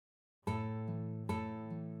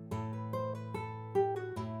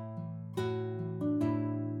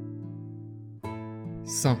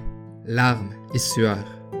sang, larmes et sueur.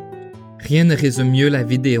 Rien ne résume mieux la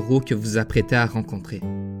vie des héros que vous apprêtez à rencontrer.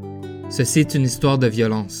 Ceci est une histoire de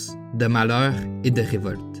violence, de malheurs et de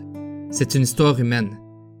révolte. C'est une histoire humaine,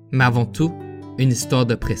 mais avant tout, une histoire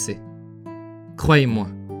d'oppressés. Croyez-moi,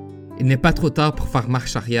 il n'est pas trop tard pour faire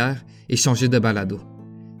marche arrière et changer de balado,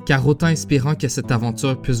 car autant inspirant que cette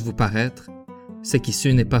aventure puisse vous paraître, ce qui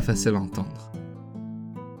suit n'est pas facile à entendre.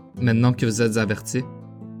 Maintenant que vous êtes avertis,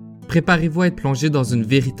 préparez-vous à être plongé dans une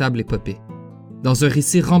véritable épopée, dans un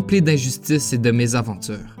récit rempli d'injustices et de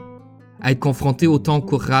mésaventures, à être confronté autant au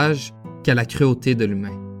courage qu'à la cruauté de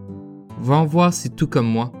l'humain. Voyons voir si, tout comme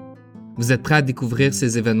moi, vous êtes prêts à découvrir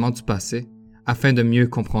ces événements du passé afin de mieux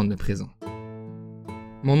comprendre le présent.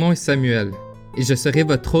 Mon nom est Samuel et je serai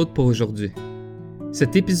votre hôte pour aujourd'hui.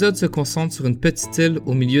 Cet épisode se concentre sur une petite île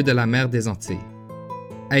au milieu de la mer des Antilles,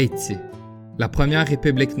 Haïti, la première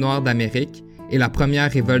république noire d'Amérique et la première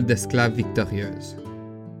révolte d'esclaves victorieuse.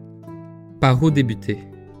 Par où débuter?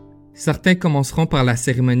 Certains commenceront par la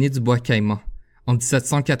cérémonie du bois Caïman, en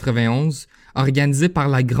 1791, organisée par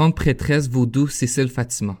la grande prêtresse vaudou Ceci.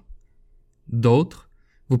 D'autres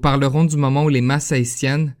vous parleront du moment où les masses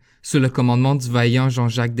haïtiennes, sous le commandement du vaillant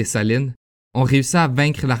Jean-Jacques Dessalines, ont réussi à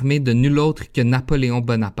vaincre l'armée de nul autre que Napoléon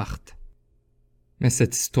Bonaparte. Mais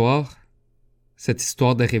cette histoire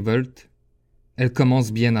de révolte, elle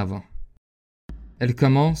commence bien avant. Elle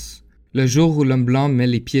commence le jour où l'homme blanc met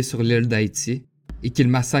les pieds sur l'île d'Haïti et qu'il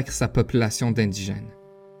massacre sa population d'indigènes.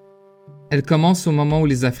 Elle commence au moment où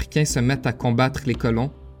les Africains se mettent à combattre les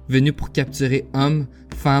colons venus pour capturer hommes,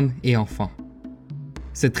 femmes et enfants.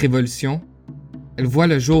 Cette révolution, elle voit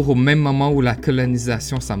le jour au même moment où la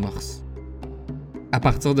colonisation s'amorce. À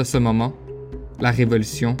partir de ce moment, la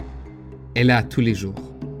révolution, elle est à tous les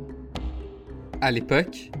jours. À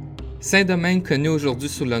l'époque, Saint-Domingue, connu aujourd'hui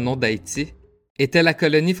sous le nom d'Haïti, était la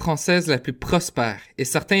colonie française la plus prospère et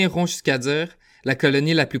certains iront jusqu'à dire la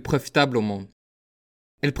colonie la plus profitable au monde.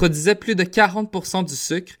 Elle produisait plus de 40% du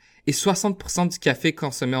sucre et 60% du café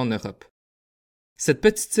consommé en Europe. Cette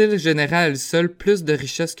petite île générait à elle seule plus de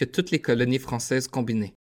richesses que toutes les colonies françaises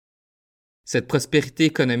combinées. Cette prospérité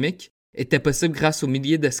économique était possible grâce aux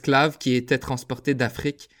milliers d'esclaves qui étaient transportés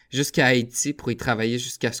d'Afrique jusqu'à Haïti pour y travailler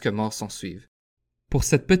jusqu'à ce que mort s'en suive. Pour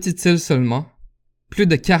cette petite île seulement, plus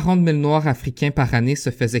de 40 000 Noirs africains par année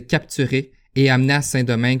se faisaient capturer et amener à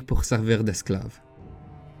Saint-Domingue pour servir d'esclaves.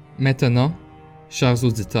 Maintenant, chers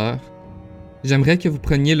auditeurs, j'aimerais que vous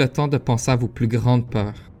preniez le temps de penser à vos plus grandes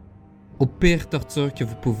peurs, aux pires tortures que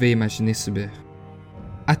vous pouvez imaginer subir,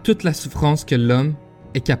 à toute la souffrance que l'homme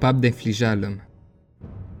est capable d'infliger à l'homme.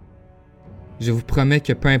 Je vous promets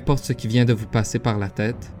que peu importe ce qui vient de vous passer par la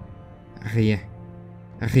tête,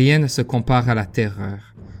 rien ne se compare à la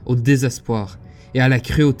terreur, au désespoir et à la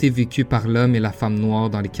cruauté vécue par l'homme et la femme noire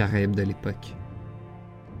dans les Caraïbes de l'époque.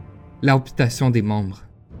 L'amputation des membres,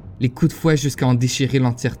 les coups de fouet jusqu'à en déchirer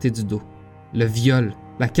l'entièreté du dos, le viol,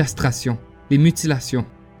 la castration, les mutilations.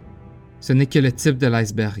 Ce n'est que le type de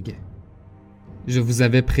l'iceberg. Je vous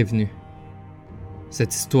avais prévenu.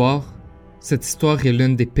 Cette histoire est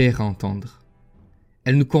l'une des pires à entendre.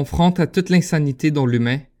 Elle nous confronte à toute l'insanité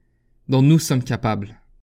dont nous sommes capables.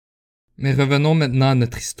 Mais revenons maintenant à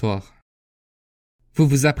notre histoire. Vous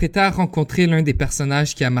vous apprêtez à rencontrer l'un des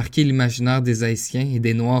personnages qui a marqué l'imaginaire des Haïtiens et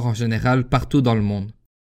des Noirs en général partout dans le monde.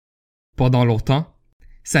 Pendant longtemps,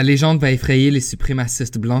 sa légende va effrayer les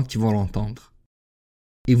suprémacistes blancs qui vont l'entendre.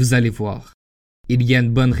 Et vous allez voir, il y a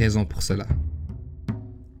une bonne raison pour cela.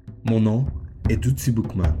 Mon nom est Douti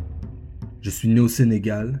Boukman. Je suis né au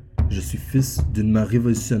Sénégal. Je suis fils d'une mère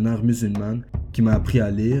révolutionnaire musulmane qui m'a appris à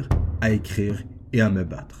lire, à écrire et à me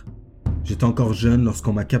battre. J'étais encore jeune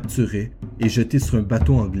lorsqu'on m'a capturé et jeté sur un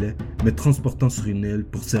bateau anglais me transportant sur une île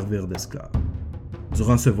pour servir d'esclave.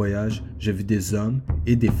 Durant ce voyage, j'ai vu des hommes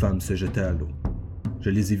et des femmes se jeter à l'eau.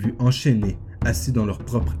 Je les ai vus enchaînés, assis dans leurs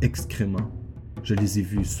propres excréments. Je les ai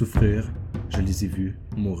vus souffrir, je les ai vus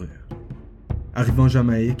mourir. Arrivé en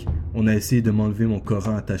Jamaïque, on a essayé de m'enlever mon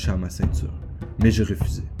Coran attaché à ma ceinture, mais j'ai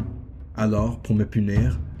refusé. Alors, pour me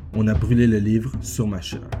punir, on a brûlé le livre sur ma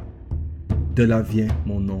chair. De là vient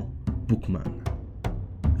mon nom, Boukman.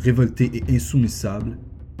 Révolté et insoumisable,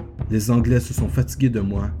 les Anglais se sont fatigués de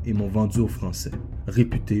moi et m'ont vendu aux Français,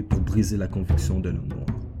 réputés pour briser la conviction de l'homme noir.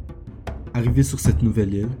 Arrivé sur cette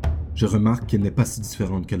nouvelle île, je remarque qu'elle n'est pas si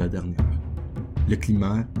différente que la dernière. Le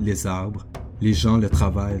climat, les arbres, les gens, le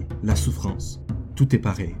travail, la souffrance, tout est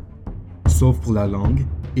pareil, sauf pour la langue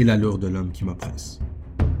et l'allure de l'homme qui m'oppresse.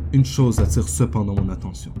 Une chose attire cependant mon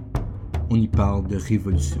attention. On y parle de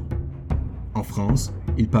révolution. En France,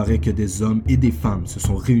 il paraît que des hommes et des femmes se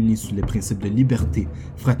sont réunis sous les principes de liberté,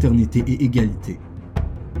 fraternité et égalité.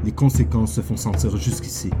 les conséquences se font sentir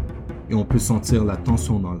jusqu'ici et on peut sentir la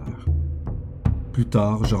tension dans l'air. Plus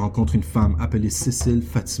tard, je rencontre une femme appelée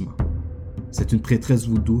Fatima. C'est une prêtresse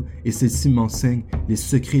vaudou et celle-ci m'enseigne les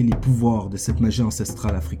secrets et les pouvoirs de cette magie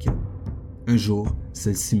ancestrale africaine. Un jour,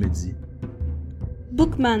 celle-ci me dit «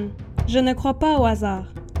 Bookman, je ne crois pas au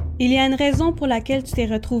hasard. Il y a une raison pour laquelle tu t'es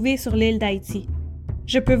retrouvé sur l'île d'Haïti.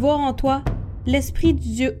 Je peux voir en toi l'esprit du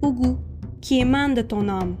dieu Ougou qui émane de ton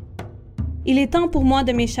âme. Il est temps pour moi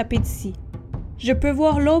de m'échapper d'ici. Je peux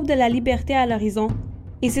voir l'aube de la liberté à l'horizon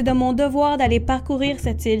et c'est de mon devoir d'aller parcourir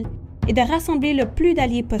cette île et de rassembler le plus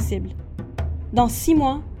d'alliés possible. Dans 6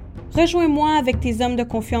 mois, rejoins-moi avec tes hommes de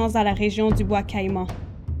confiance dans la région du bois Caïman.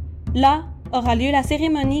 Là aura lieu la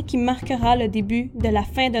cérémonie qui marquera le début de la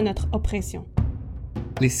fin de notre oppression. »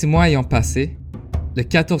 Les 6 mois ayant passé, le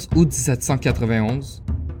 14 août 1791,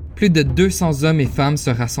 plus de 200 hommes et femmes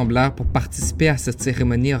se rassemblèrent pour participer à cette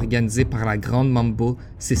cérémonie organisée par la grande mambo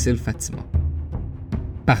Fatima.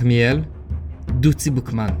 Parmi elles,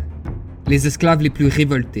 Bookman, les esclaves les plus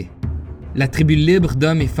révoltés, la tribu libre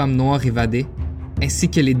d'hommes et femmes noirs évadés, ainsi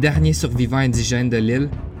que les derniers survivants indigènes de l'île,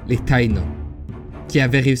 les Taïnos, qui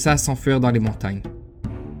avaient réussi à s'enfuir dans les montagnes.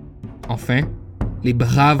 Enfin, les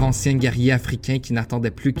braves anciens guerriers africains qui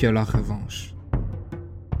n'attendaient plus que leur revanche.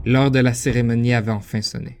 L'heure de la cérémonie avait enfin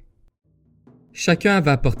sonné. Chacun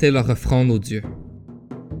avait apporté leur offrande aux dieux.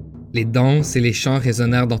 Les danses et les chants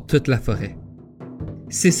résonnèrent dans toute la forêt.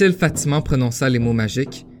 Fatima prononça les mots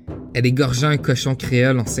magiques, elle égorgea un cochon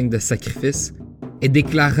créole en signe de sacrifice et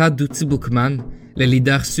déclara Bookman le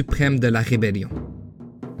leader suprême de la rébellion.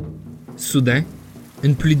 Soudain,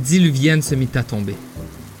 une pluie diluvienne se mit à tomber.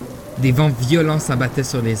 Des vents violents s'abattaient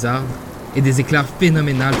sur les arbres et des éclairs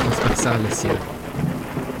phénoménaux transpercèrent le ciel.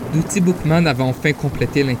 Bookman avait enfin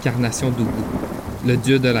complété l'incarnation d'Ougou, le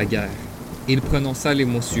dieu de la guerre, et il prononça les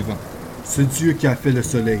mots suivants. « Ce Dieu qui a fait le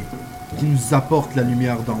soleil, qui nous apporte la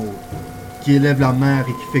lumière d'en haut, qui élève la mer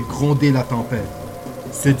et qui fait gronder la tempête.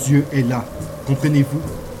 Ce Dieu est là, comprenez-vous?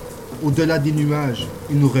 Au-delà des nuages,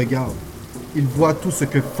 il nous regarde. Il voit tout ce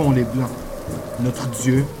que font les Blancs. Notre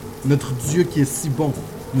Dieu qui est si bon,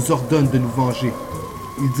 nous ordonne de nous venger.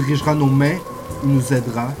 Il dirigera nos mains, il nous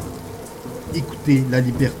aidera. Écoutez la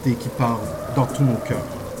liberté qui parle dans tous nos cœurs. »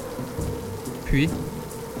 Puis,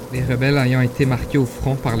 les rebelles ayant été marqués au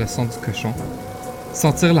front par le sang du cochon,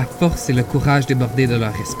 sentirent la force et le courage déborder de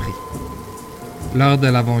leur esprit. L'heure de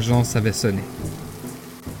la vengeance avait sonné.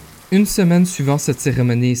 Une semaine suivant cette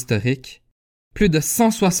cérémonie historique, plus de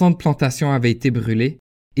 160 plantations avaient été brûlées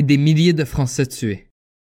et des milliers de Français tués.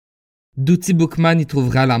 Bookman y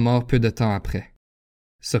trouvera la mort peu de temps après.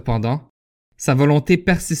 Cependant, sa volonté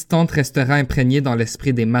persistante restera imprégnée dans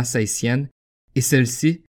l'esprit des masses haïtiennes et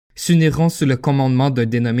celles-ci s'uniront sous le commandement d'un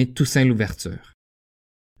dénommé Toussaint Louverture.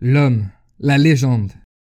 L'homme, la légende,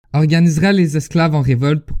 organisera les esclaves en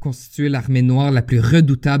révolte pour constituer l'armée noire la plus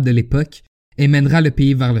redoutable de l'époque et mènera le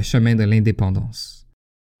pays vers le chemin de l'indépendance.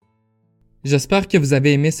 J'espère que vous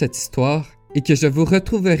avez aimé cette histoire et que je vous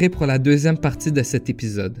retrouverai pour la deuxième partie de cet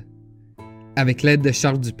épisode. Avec l'aide de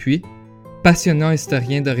Charles Dupuis, passionnant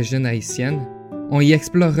historien d'origine haïtienne, on y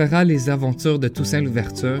explorera les aventures de Toussaint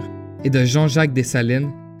Louverture et de Jean-Jacques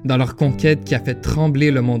Dessalines dans leur conquête qui a fait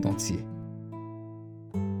trembler le monde entier.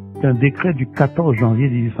 C'est un décret du 14 janvier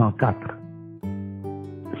 1804,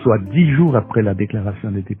 soit 10 jours après la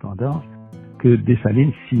déclaration d'indépendance, que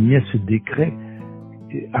Dessalines signait ce décret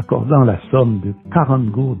accordant la somme de 40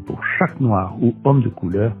 gourdes pour chaque noir ou homme de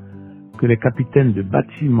couleur que les capitaines de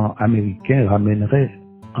bâtiments américains ramèneraient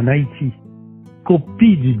en Haïti.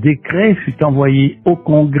 Copie du décret fut envoyée au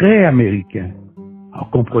Congrès américain. Alors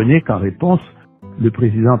comprenez qu'en réponse, le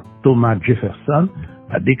président Thomas Jefferson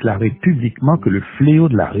a déclaré publiquement que le fléau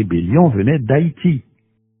de la rébellion venait d'Haïti.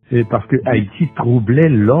 C'est parce que Haïti troublait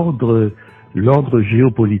l'ordre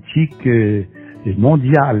géopolitique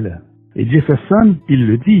mondial. Et Jefferson, il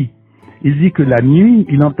le dit. Il dit que la nuit,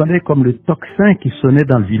 il entendait comme le tocsin qui sonnait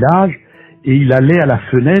dans le village et il allait à la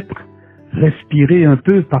fenêtre respirer un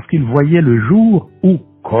peu parce qu'il voyait le jour où,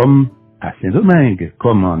 comme à Saint-Domingue,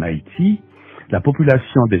 comme en Haïti, la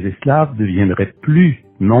population des esclaves deviendrait plus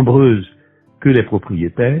nombreuse que les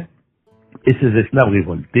propriétaires et ces esclaves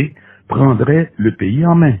révoltés prendraient le pays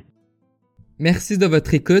en main. Merci de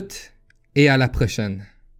votre écoute et à la prochaine.